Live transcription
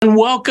And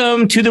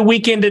welcome to the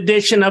weekend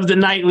edition of the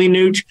Nightly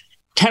Nuge.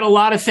 Ted, a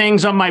lot of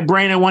things on my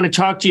brain I want to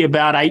talk to you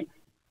about.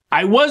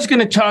 I was going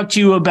to talk to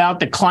you about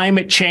the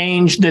climate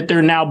change that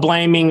they're now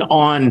blaming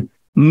on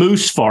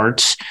moose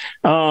farts,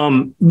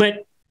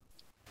 but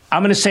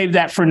I'm going to save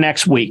that for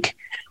next week.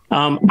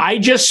 I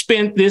just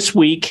spent this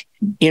week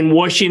in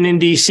Washington,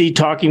 D.C.,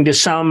 talking to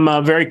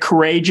some very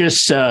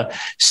courageous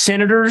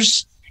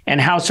senators and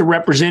House of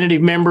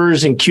Representative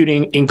members,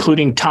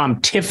 including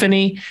Tom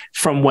Tiffany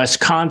from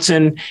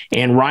Wisconsin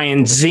and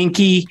Ryan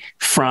Zinke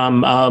from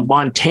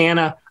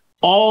Montana,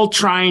 all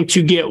trying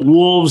to get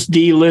wolves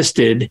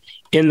delisted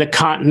in the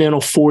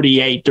continental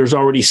 48. There's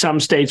already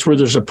some states where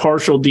there's a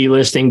partial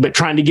delisting, but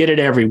trying to get it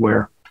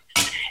everywhere.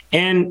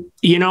 And,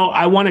 you know,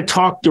 I want to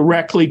talk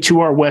directly to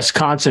our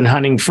Wisconsin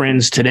hunting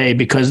friends today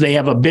because they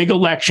have a big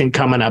election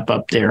coming up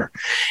there.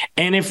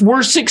 And if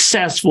we're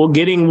successful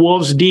getting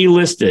wolves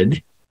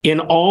delisted in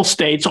all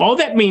states, all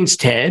that means,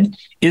 Ted,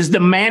 is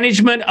the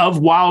management of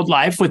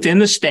wildlife within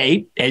the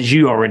state, as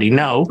you already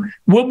know,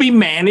 will be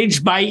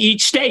managed by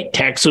each state.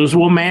 Texas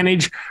will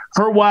manage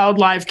her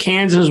wildlife.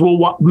 Kansas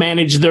will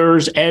manage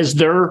theirs as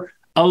their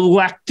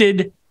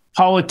elected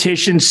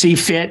politicians see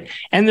fit.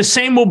 And the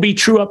same will be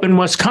true up in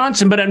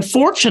Wisconsin. But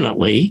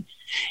unfortunately,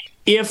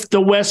 if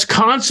the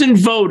Wisconsin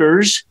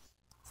voters,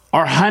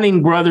 our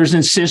hunting brothers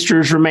and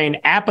sisters, remain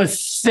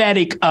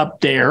apathetic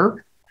up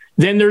there,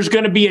 then there's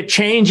going to be a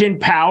change in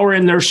power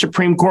in their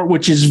Supreme Court,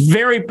 which is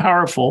very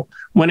powerful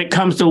when it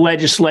comes to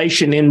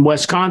legislation in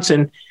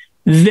Wisconsin.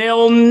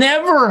 They'll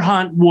never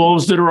hunt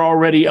wolves that are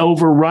already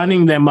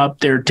overrunning them up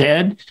there,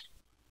 Ted.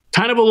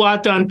 Kind of a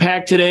lot to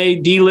unpack today,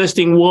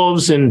 delisting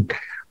wolves and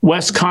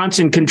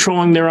Wisconsin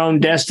controlling their own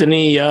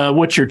destiny.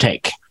 What's your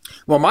take?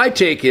 Well, my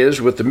take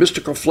is, with the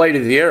mystical flight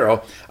of the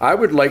arrow, I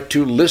would like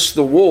to list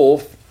the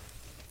wolf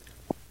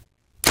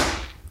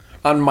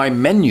on my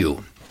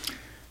menu.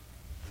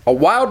 A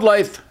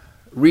wildlife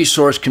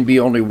resource can be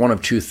only one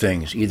of two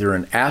things, either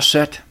an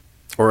asset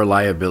or a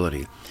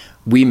liability.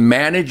 We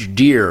manage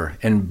deer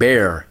and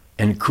bear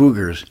and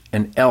cougars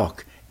and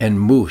elk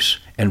and moose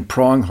and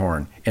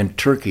pronghorn and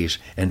turkeys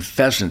and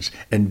pheasants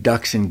and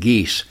ducks and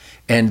geese,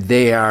 and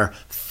they are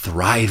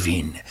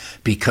thriving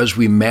because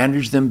we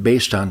manage them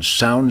based on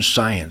sound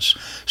science.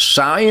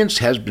 Science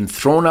has been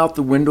thrown out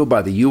the window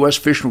by the U.S.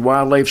 Fish and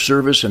Wildlife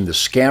Service and the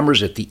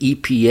scammers at the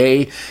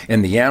EPA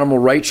and the animal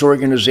rights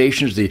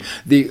organizations,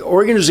 the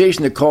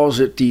organization that calls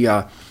it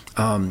the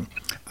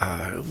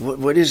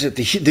what is it?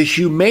 The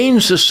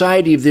Humane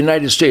Society of the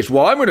United States.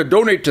 Well, I'm going to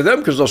donate to them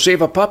because they'll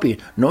save a puppy.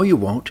 No, you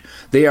won't.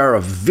 They are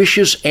a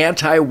vicious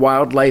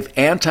anti-wildlife,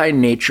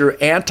 anti-nature,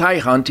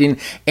 anti-hunting,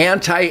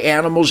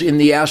 anti-animals in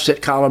the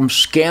asset column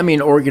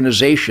scamming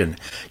organization.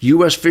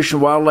 U.S. Fish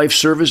and Wildlife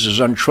Service is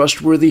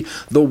untrustworthy.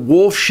 The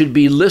wolf should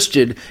be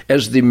listed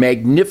as the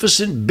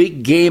magnificent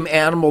big game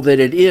animal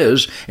that it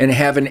is and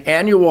have an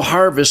annual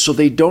harvest so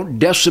they don't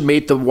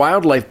decimate the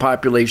wildlife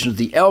populations,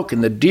 the elk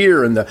and the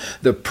deer and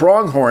the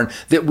pronghorn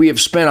that we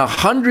have spent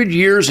 100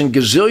 years and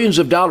gazillions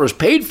of dollars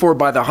paid for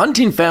by the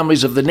hunting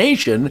families of the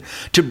nation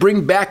to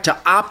bring back to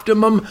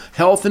optimum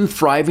health and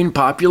thriving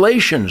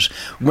populations.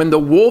 When the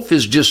wolf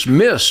is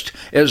dismissed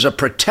as a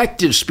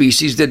protected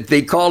species that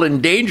they call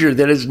endangered,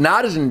 that is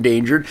not as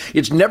endangered,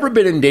 it's never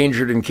been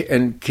endangered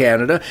in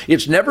Canada,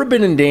 it's never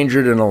been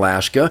endangered in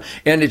Alaska,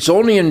 and it's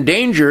only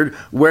endangered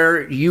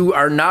where you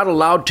are not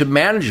allowed to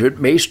manage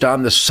it based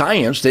on the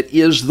science that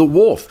is the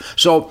wolf.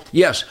 So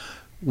yes,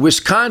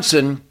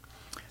 Wisconsin,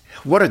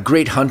 what a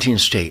great hunting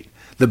state.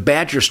 The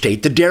Badger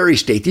State, the Dairy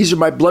State. These are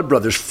my blood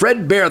brothers.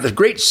 Fred Bear, the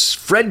great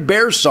Fred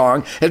Bear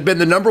song, has been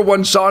the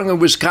 #1 song in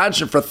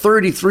Wisconsin for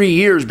 33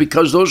 years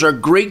because those are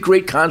great,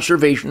 great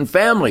conservation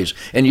families.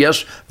 And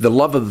yes, the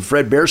love of the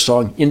Fred Bear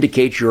song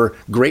indicates your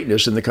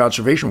greatness in the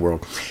conservation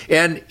world.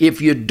 And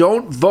if you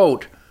don't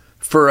vote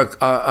for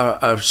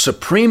a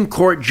Supreme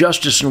Court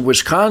justice in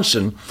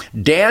Wisconsin,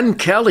 Dan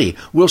Kelly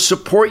will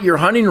support your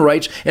hunting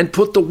rights and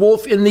put the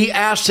wolf in the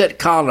asset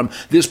column.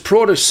 This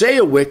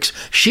Protasewicz,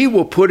 she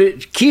will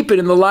keep it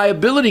in the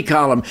liability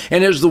column.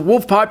 And as the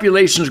wolf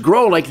populations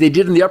grow, like they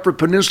did in the Upper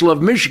Peninsula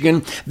of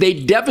Michigan, they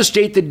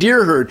devastate the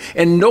deer herd.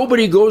 And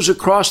nobody goes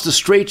across the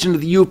straits into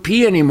the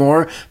UP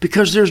anymore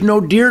because there's no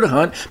deer to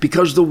hunt,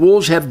 because the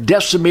wolves have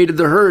decimated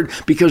the herd,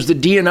 because the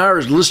DNR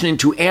is listening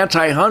to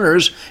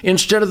anti-hunters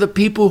instead of the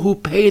people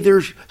who pay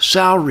their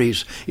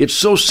salaries. It's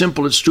so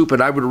simple, it's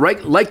stupid. I would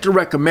like to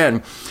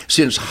recommend,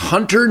 since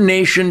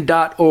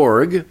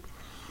HunterNation.org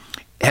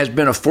has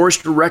been a force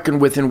to reckon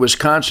with in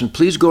Wisconsin,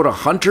 please go to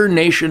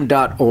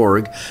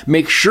HunterNation.org.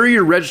 Make sure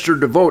you're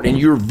registered to vote, and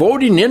you're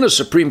voting in a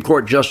Supreme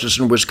Court justice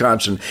in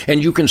Wisconsin,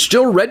 and you can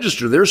still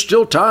register. There's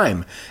still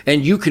time,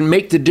 and you can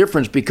make the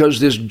difference because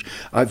this,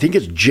 I think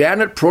it's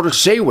Janet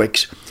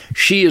Protasewicz,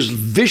 she is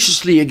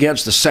viciously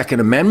against the Second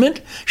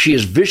Amendment. She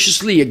is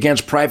viciously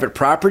against private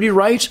property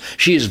rights.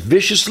 She is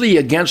viciously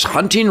against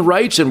hunting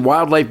rights and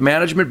wildlife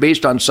management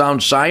based on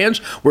sound science,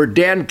 where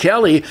Dan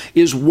Kelly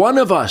is one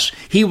of us.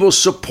 He will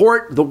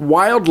support the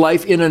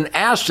wildlife in an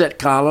asset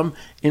column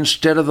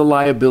instead of the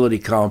liability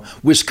column.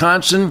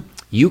 Wisconsin,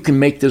 You can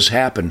make this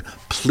happen.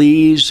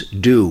 Please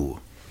do.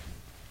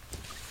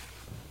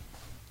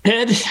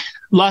 Ted,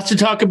 lots to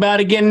talk about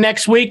again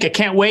next week. I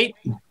can't wait.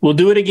 We'll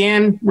do it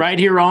again right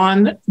here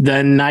on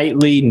the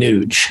Nightly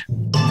Nuge.